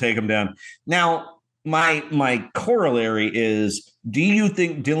armed to take them down. Now, my corollary is, do you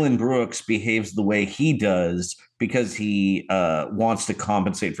think Dylan Brooks behaves the way he does because he wants to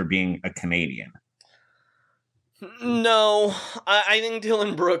compensate for being a Canadian? No, I think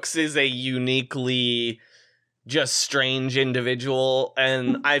Dylan Brooks is a uniquely just strange individual,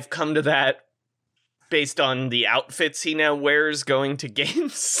 and I've come to that based on the outfits he now wears going to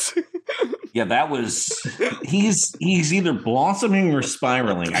games. Yeah, that was he's either blossoming or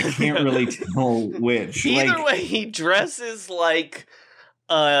spiraling. I can't really tell which. Either way, he dresses like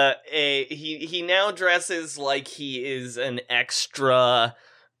he now dresses like he is an extra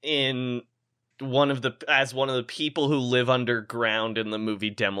in one of the people who live underground in the movie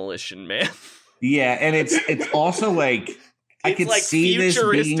Demolition Man. Yeah, and it's also like I could like see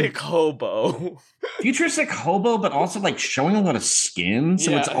futuristic this being hobo. Futuristic hobo, but also like showing a lot of skin.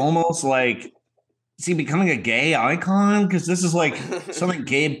 So it's almost like, is he becoming a gay icon? Because this is like something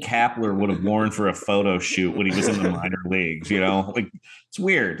Gabe Kapler would have worn for a photo shoot when he was in the minor leagues, you know? Like, it's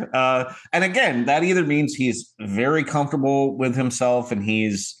weird. And again, that either means he's very comfortable with himself and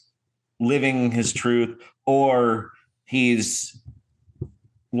he's living his truth, or he's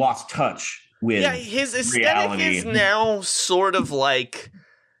lost touch with his aesthetic reality. is now sort of like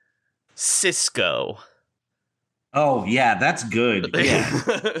Cisco. Oh, yeah, that's good. Yeah.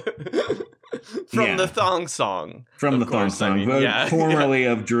 From the Thong Song. From the Thong Song. Formerly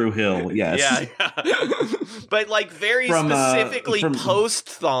of Drew Hill, yes. Yeah. But like very specifically post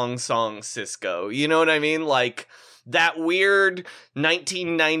Thong Song Cisco. You know what I mean? Like that weird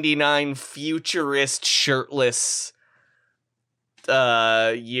 1999 futurist shirtless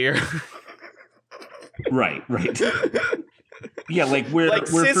year. Right. Yeah, like we're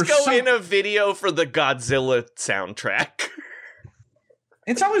Cisco in a video for the Godzilla soundtrack.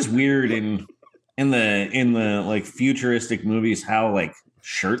 It's always weird in the like futuristic movies how like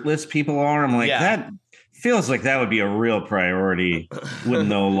shirtless people are. I'm like, that feels like that would be a real priority with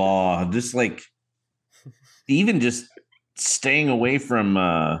no law. Just like even just staying away from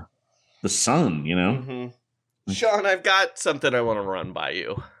the sun, you know? Mm-hmm. Sean, I've got something I want to run by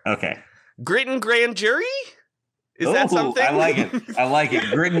you. Okay. Grit and Grand Jury? Is that something? I like it.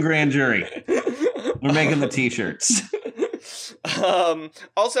 Grit and Grand Jury. We're making the t-shirts.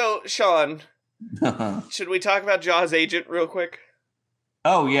 Also, Sean, should we talk about Jaws' agent real quick?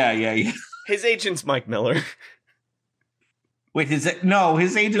 Oh, yeah. His agent's Mike Miller. Wait, his agent's...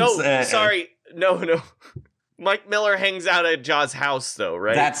 No, sorry. No. Mike Miller hangs out at Jaws' house, though,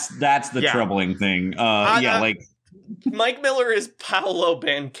 right? That's the troubling thing. Mike Miller is Paolo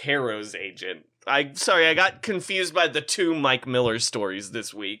Banchero's agent. I got confused by the two Mike Miller stories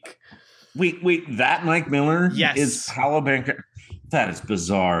this week. Wait, that Mike Miller is Paolo Banchero? That is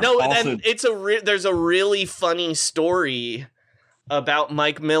bizarre. No, also, and there's a really funny story about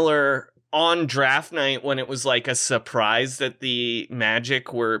Mike Miller on draft night when it was like a surprise that the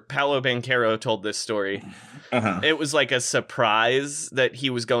Magic were... Paolo Banchero told this story. It was like a surprise that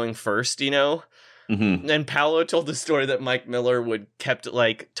he was going first, you know? Mm-hmm. And Paolo told the story that Mike Miller kept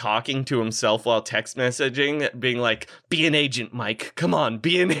like talking to himself while text messaging, being like, "Be an agent, Mike. Come on,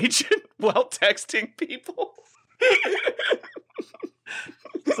 be an agent," while texting people.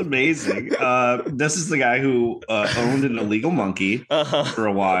 It's amazing. This is the guy who owned an illegal monkey for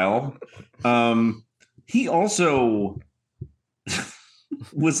a while. He also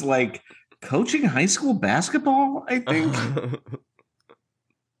was like coaching high school basketball, I think.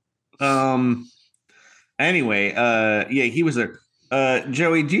 Anyway, he was there.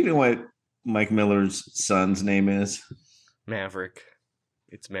 Joey, do you know what Mike Miller's son's name is? Maverick.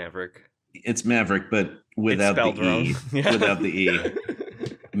 It's Maverick. It's Maverick, but without the E. Yeah. Without the E.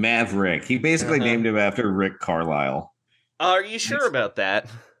 Maverick. He basically named him after Rick Carlisle. Are you sure about that?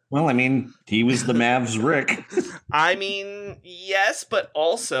 Well, I mean, he was the Mavs Rick. I mean, yes, but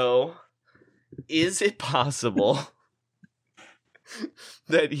also, is it possible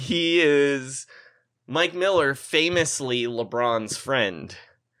that he is... Mike Miller, famously LeBron's friend?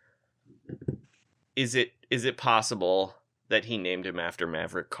 Is it possible that he named him after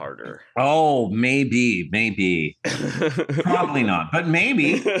Maverick Carter? Oh, maybe. Probably not, but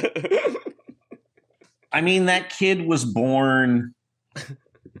maybe. I mean, that kid was born...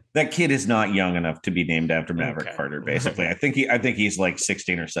 That kid is not young enough to be named after Maverick Carter, basically. I think he's like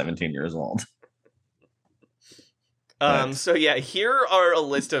 16 or 17 years old. So yeah, here are a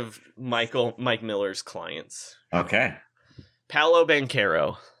list of Mike Miller's clients. Okay. Paolo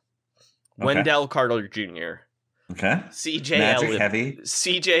Banchero, Wendell Carter Jr. Okay. CJ Ellaby.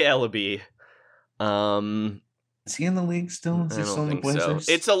 Is he in the league still? Is he still in the Blazers?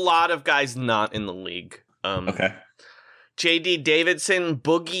 So. It's a lot of guys not in the league. Okay. J.D. Davidson,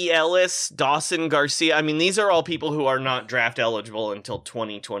 Boogie Ellis, Dawson Garcia. I mean, these are all people who are not draft eligible until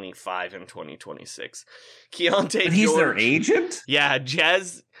 2025 and 2026. Keontae But he's George, their agent? Yeah,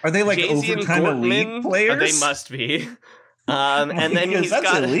 Jazz. Are they like Jay-Z overtime elite players? They must be. And then he's that's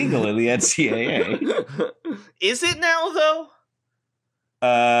got illegal in the NCAA. Is it now though?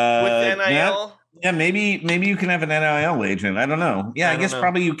 With NIL? Yeah, maybe you can have an NIL agent. I don't know. Yeah, I guess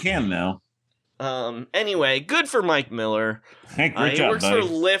probably you can now. Anyway, good for Mike Miller. Hey, great job, he works buddy. for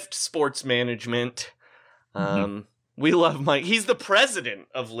Lyft Sports Management. We love Mike. He's the president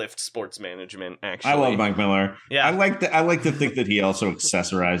of Lyft Sports Management, actually. I love Mike Miller. Yeah. I like to think that he also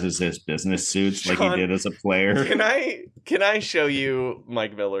accessorizes his business suits like he did as a player. Can I show you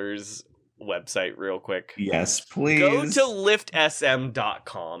Mike Miller's website real quick? Yes, please. Go to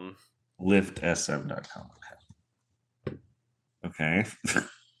liftsm.com. Liftsm.com. Okay.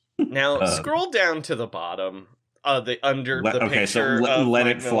 Now scroll down to the bottom. The picture. So of Let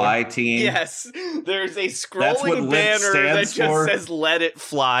Mike It Fly team. Yes, there's a scrolling banner that just says "Let It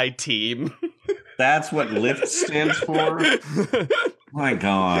Fly team." That's what Lyft stands for. My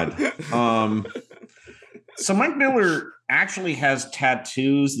God. So Mike Miller actually has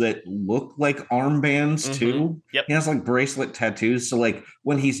tattoos that look like armbands too. Yep. He has like bracelet tattoos. So like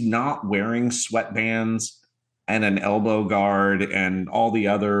when he's not wearing sweatbands and an elbow guard and all the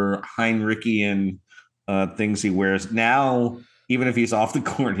other Heinrichian things he wears. Now, even if he's off the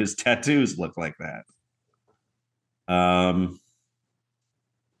court, his tattoos look like that.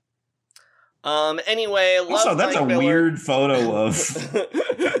 Anyway, also, that's Mike a Miller. weird photo of.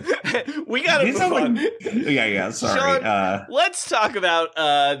 We gotta move on. Yeah. Sorry. Sean, let's talk about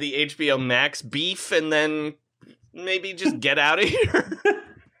the HBO Max beef, and then maybe just get out of here.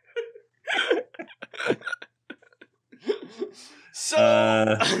 So,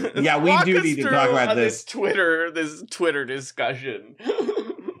 yeah, we do need to talk about this Twitter discussion.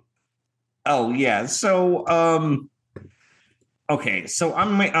 Oh yeah, so okay, so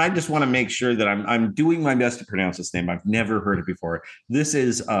I just want to make sure that I'm doing my best to pronounce this name. I've never heard it before. This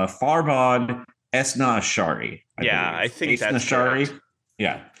is Farbod Esnashari. I think that's Esnashari. correct.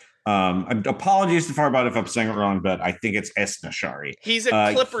 Yeah. Apologies to Farbod if I'm saying it wrong, but I think it's Esnashari. He's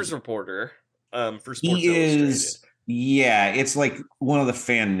a Clippers reporter for Sports Illustrated. Yeah, it's like one of the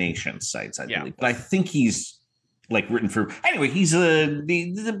Fan Nation sites, I believe. But I think he's like written for. Anyway, he's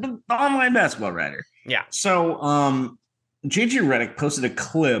the online basketball writer. Yeah. So, JJ Redick posted a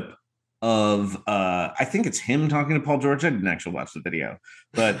clip of I think it's him talking to Paul George. I didn't actually watch the video,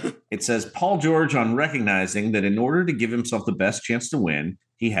 but it says Paul George on recognizing that in order to give himself the best chance to win,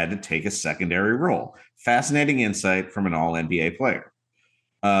 he had to take a secondary role. Fascinating insight from an all-NBA player.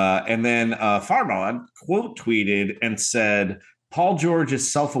 And then Farbod quote tweeted and said, Paul George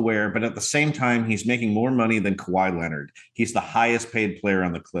is self-aware, but at the same time, he's making more money than Kawhi Leonard. He's the highest paid player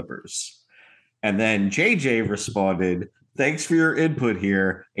on the Clippers. And then JJ responded, thanks for your input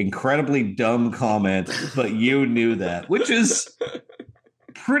here. Incredibly dumb comment, but you knew that, which is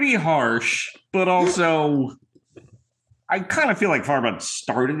pretty harsh, but also I kind of feel like Farbod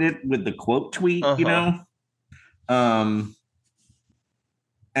started it with the quote tweet, you know?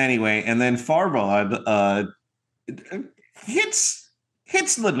 Anyway, and then Farbod hits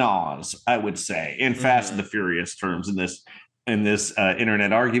the nos, I would say, in Fast and the Furious terms in this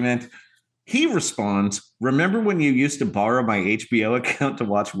internet argument. He responds, remember when you used to borrow my HBO account to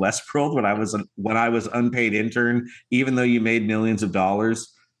watch Westworld when I was unpaid intern, even though you made millions of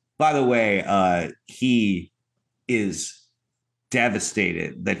dollars? By the way, he is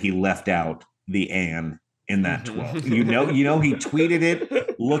devastated that he left out the "and" in that 12. You know, he tweeted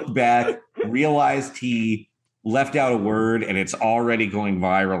it, looked back, realized he left out a word, and it's already going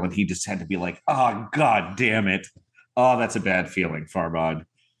viral, and he just had to be like, oh, God damn it. Oh, that's a bad feeling, Farbod.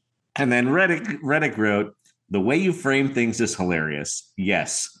 And then Redick wrote, the way you frame things is hilarious.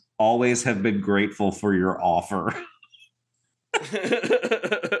 Yes, always have been grateful for your offer.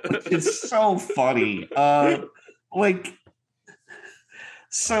 It's so funny.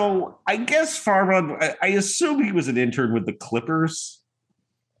 So I guess Farbod, I assume he was an intern with the Clippers.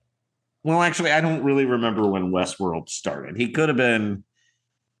 Well, actually, I don't really remember when Westworld started. He could have been,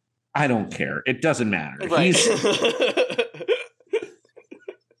 I don't care. It doesn't matter. Right.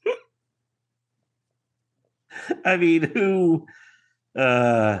 I mean,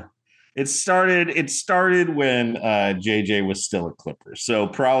 it started when JJ was still a Clippers. So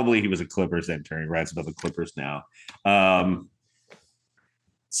probably he was a Clippers intern. He writes about the Clippers now.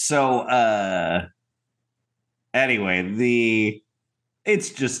 Anyway, it's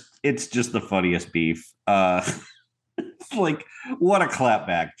just the funniest beef. Like, what a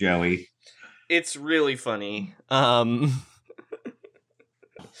clapback, Joey. It's really funny.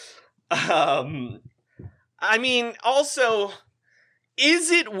 I mean, also, is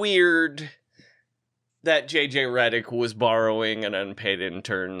it weird that JJ Redick was borrowing an unpaid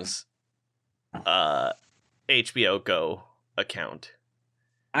intern's HBO Go account?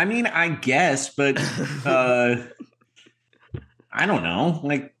 I mean, I guess, but I don't know.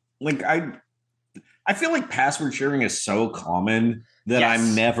 Like I feel like password sharing is so common that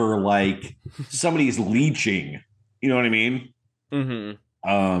I'm never like somebody's leeching. You know what I mean?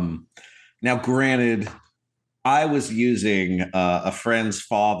 Mm-hmm. Now, granted, I was using a friend's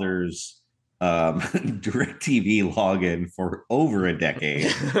father's DirecTV login for over a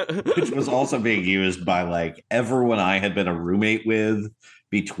decade, which was also being used by like everyone I had been a roommate with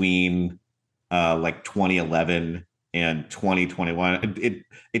between like 2011 and 2021.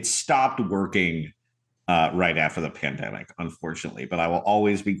 It stopped working right after the pandemic, unfortunately, but I will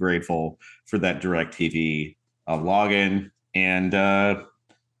always be grateful for that DirecTV login. And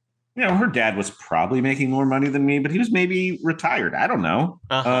you know, her dad was probably making more money than me, but he was maybe retired. I don't know.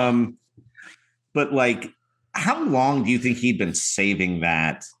 But like, how long do you think he'd been saving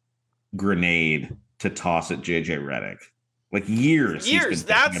that grenade to toss at JJ Redick? Like years.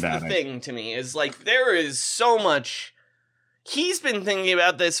 That's the thing to me, is like, there is so much. He's been thinking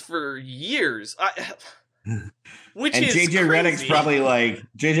about this for years. Which and is JJ Redick's probably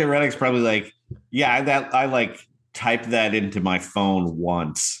like, yeah, I like typed that into my phone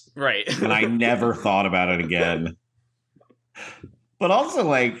once. Right. And I never thought about it again. But also,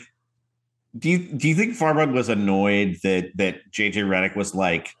 like, do you think Farbod was annoyed that JJ Redick was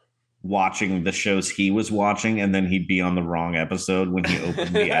like watching the shows he was watching and then he'd be on the wrong episode when he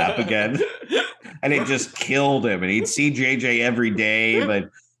opened the app again? And it just killed him. And he'd see JJ every day, but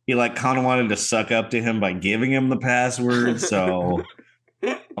he like kind of wanted to suck up to him by giving him the password. So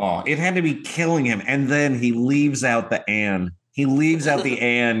it had to be killing him. And then he leaves out the Ann. He leaves out the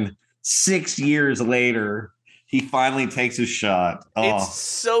Ann 6 years later. He finally takes his shot. It's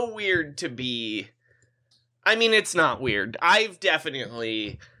so weird to be. I mean, it's not weird. I've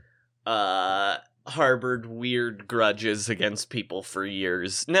definitely harbored weird grudges against people for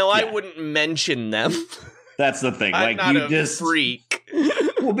years. Now, I wouldn't mention them. That's the thing. I'm like not you a just freak.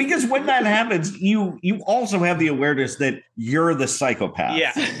 Well, because when that happens, you also have the awareness that you're the psychopath.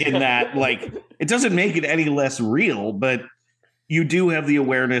 Yeah. In that, like, it doesn't make it any less real, but you do have the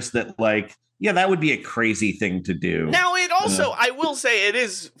awareness that, like, yeah, that would be a crazy thing to do. Now, it also, I will say, it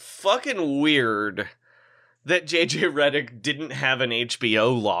is fucking weird that JJ Redick didn't have an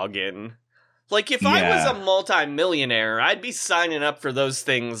HBO login. Like, if I was a multimillionaire, I'd be signing up for those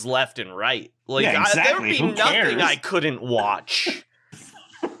things left and right. Like, Yeah, exactly. There'd be Who nothing cares? I couldn't watch.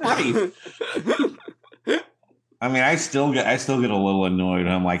 Right. I mean, I still get a little annoyed.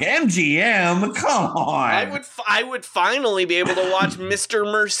 I'm like, MGM, come on. I would finally be able to watch Mr.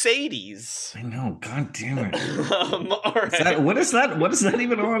 Mercedes. I know, god damn it. All right. What is that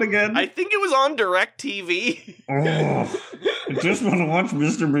even on again? I think it was on DirecTV. Oh, I just want to watch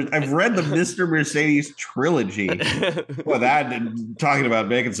I've read the Mr. Mercedes trilogy. Well, that and talking about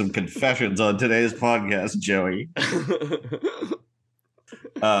making some confessions on today's podcast, Joey.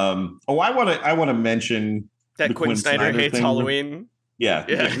 I want to mention that Quinn Snyder hates thing. Halloween. Yeah.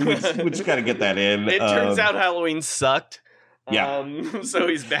 We just got to get that in. It turns out Halloween sucked. Yeah. So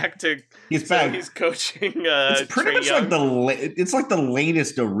he's back. He's coaching. It's pretty Trae much Young. it's like the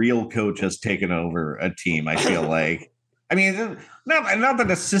latest a real coach has taken over a team. I feel like. I mean, not that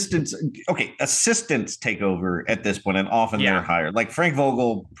assistants take over at this point, and often they're hired. Like Frank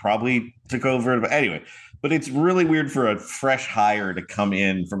Vogel probably took over, but anyway. But it's really weird for a fresh hire to come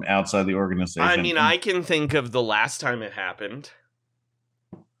in from outside the organization. I mean, I can think of the last time it happened.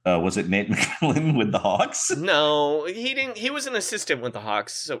 Was it Nate McMillan with the Hawks? No, he didn't. He was an assistant with the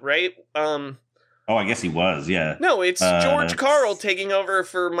Hawks, so, right? Oh, I guess he was, yeah. No, it's George Karl taking over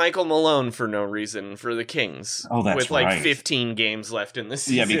for Michael Malone for no reason for the Kings. Oh, that's with right. 15 games left in the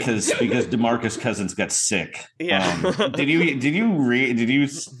season. Yeah, because DeMarcus Cousins got sick. Yeah. Did you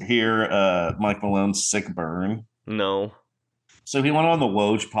hear Mike Malone's sick burn? No. So he went on the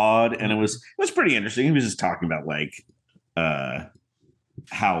Woj pod, and it was pretty interesting. He was just talking about like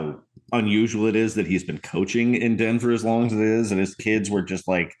how unusual it is that he's been coaching in Denver as long as it is, and his kids were just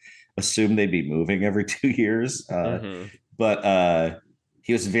like assumed they'd be moving every 2 years. But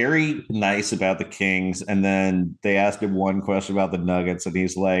he was very nice about the Kings. And then they asked him one question about the Nuggets. And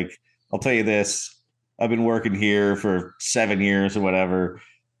he's like, I'll tell you this. I've been working here for 7 years or whatever.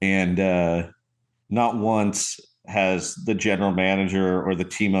 And not once has the general manager or the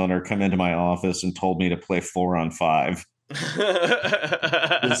team owner come into my office and told me to play 4-on-5.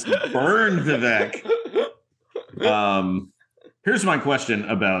 Just burned Vivek. Here's my question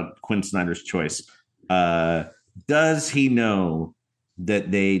about Quinn Snyder's choice. Does he know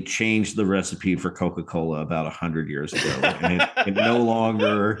that they changed the recipe for Coca-Cola about 100 years ago and it no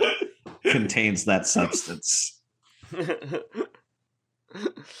longer contains that substance?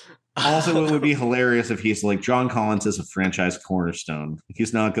 Also, it would be hilarious if he's like, John Collins is a franchise cornerstone.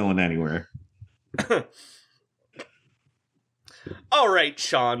 He's not going anywhere. All right,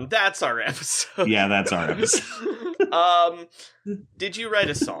 Sean, that's our episode. Yeah, that's our episode. Did you write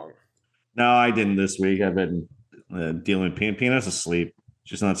a song? No, I didn't this week. I've been dealing with Peanut's asleep.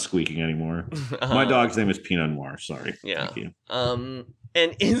 She's not squeaking anymore. My dog's name is Pinot Noir. Sorry. Yeah. Thank you.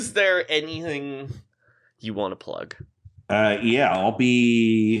 And is there anything you want to plug? Yeah, I'll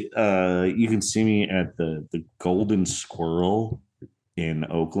be. You can see me at the Golden Squirrel in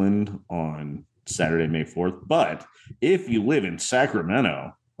Oakland on Saturday, May 4th. But if you live in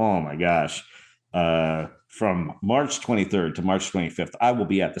Sacramento, oh my gosh. From March 23rd to March 25th, I will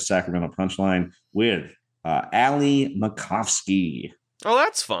be at the Sacramento Punchline with Ali Makovsky. Oh,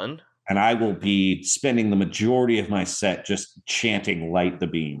 that's fun. And I will be spending the majority of my set just chanting "Light the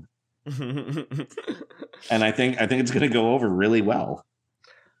Beam." And I think it's going to go over really well.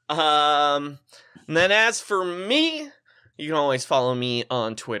 And then as for me, You can always follow me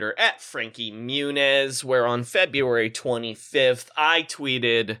on Twitter at Frankie Muniz, where on February 25th, I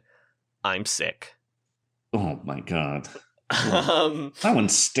tweeted, "I'm sick." Oh my God. That one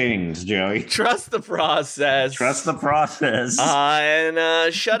stings, Joey. Trust the process. Trust the process.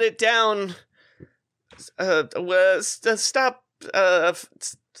 And shut it down.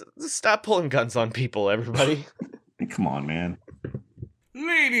 Stop pulling guns on people, everybody. Come on, man.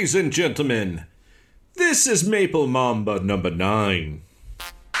 Ladies and gentlemen, this is Maple Mamba number 9.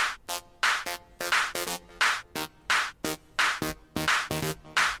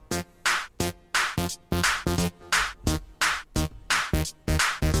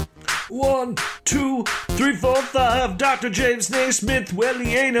 One, 2, 3, 4, 5. Dr. James Naismith, well,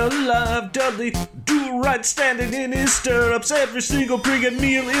 he ain't alive. Dudley Do-Right standing in his stirrups. Every single pregame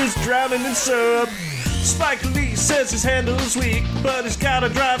meal is drowning in syrup. Spike Lee says his handle's weak, but he's gotta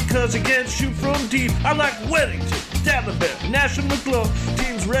drive cause he can't shoot from deep. I'm like Wellington, Dalibet, Nash and McClure.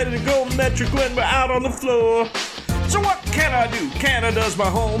 Team's ready to go metric when we're out on the floor. So what can I do? Canada's my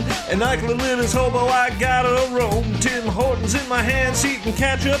home, and I can live as hobo, I gotta roam. Tim Hortons in my hands, eating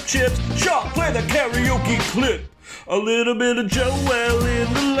ketchup chips. Shaw, play the karaoke clip. A little bit of Joel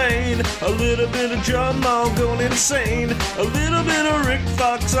in the lane, a little bit of Jamal going insane, a little bit of Rick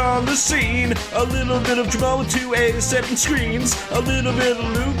Fox on the scene, a little bit of Jamal with 2A's setting screens, a little bit of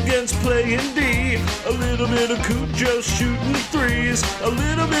Luke Gentz playing D, a little bit of Cujo shooting threes, a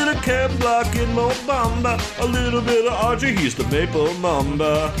little bit of Kev blocking Mo Bamba, a little bit of RJ, he's the Maple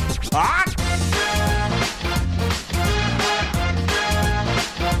Mamba. Ah!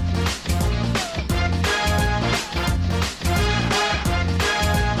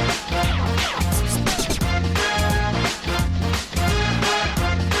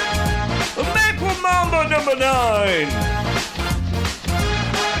 Mamba number 9.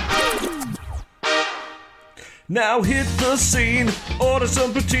 Now hit the scene, order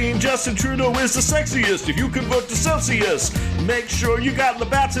some poutine. Justin Trudeau is the sexiest if you convert to Celsius. Make sure you got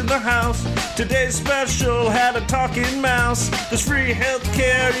Labatt's in the house. Today's special had a talking mouse. There's free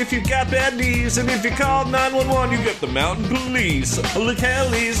healthcare if you got bad knees, and if you call 911 you get the mountain police. Look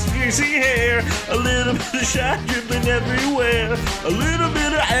Kelly's greasy hair, a little bit of shot dribbling everywhere, a little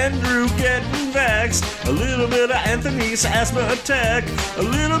bit of Andrew getting vaxxed, a little bit of Anthony's asthma attack, a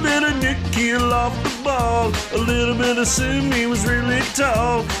little bit of Nick Keel off the ball, a little bit of Sumi was really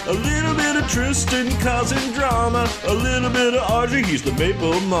tall, a little bit of Tristan causing drama, a little bit of RJ, he's the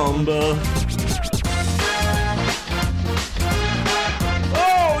Maple Mamba.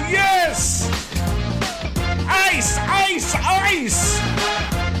 Oh yes! Ice, ice, ice!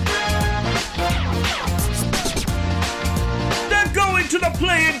 They're going to the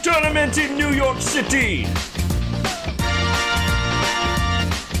play-in tournament in New York City.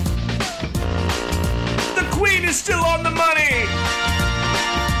 Queen is still on the money.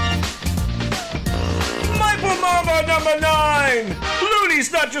 Maple Mamba number 9.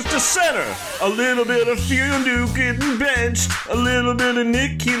 Looney's not just a center. A little bit of Fiondu getting benched. A little bit of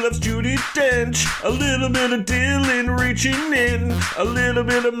Nick, he loves Judi Dench. A little bit of Dylan reaching in. A little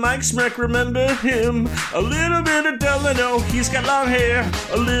bit of Mike Smrek, remember him. A little bit of Delano, he's got long hair.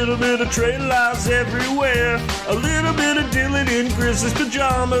 A little bit of Trey Lyles everywhere. A little bit of Dylan in Grizzlies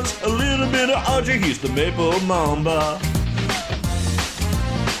pajamas. A little bit of RJ, he's the Maple Mamba.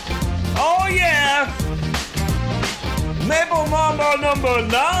 Oh yeah! Maple Mamba number 9.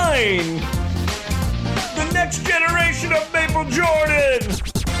 The next generation of Maple Jordan.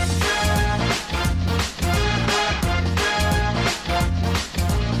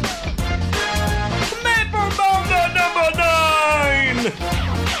 Maple Mamba number 9.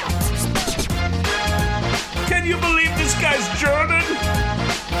 Can you believe this guy's German?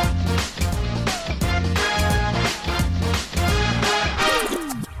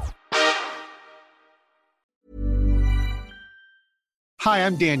 Hi,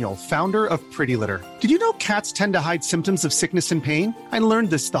 I'm Daniel, founder of Pretty Litter. Did you know cats tend to hide symptoms of sickness and pain? I learned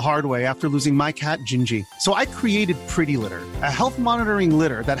this the hard way after losing my cat, Gingy. So I created Pretty Litter, a health monitoring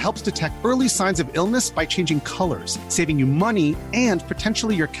litter that helps detect early signs of illness by changing colors, saving you money and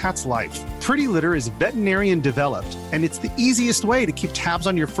potentially your cat's life. Pretty Litter is veterinarian developed, and it's the easiest way to keep tabs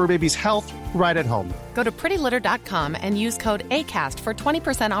on your fur baby's health right at home. Go to prettylitter.com and use code ACAST for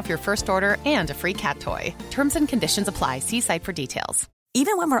 20% off your first order and a free cat toy. Terms and conditions apply. See site for details.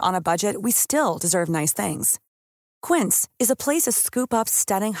 Even when we're on a budget, we still deserve nice things. Quince is a place to scoop up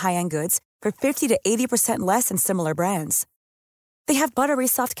stunning high-end goods for 50 to 80% less than similar brands. They have buttery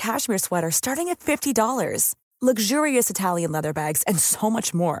soft cashmere sweaters starting at $50, luxurious Italian leather bags, and so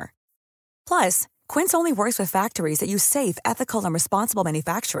much more. Plus, Quince only works with factories that use safe, ethical, and responsible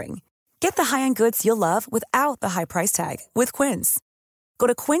manufacturing. Get the high-end goods you'll love without the high price tag with Quince. Go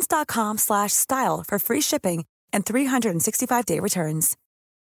to quince.com/style for free shipping and 365-day returns.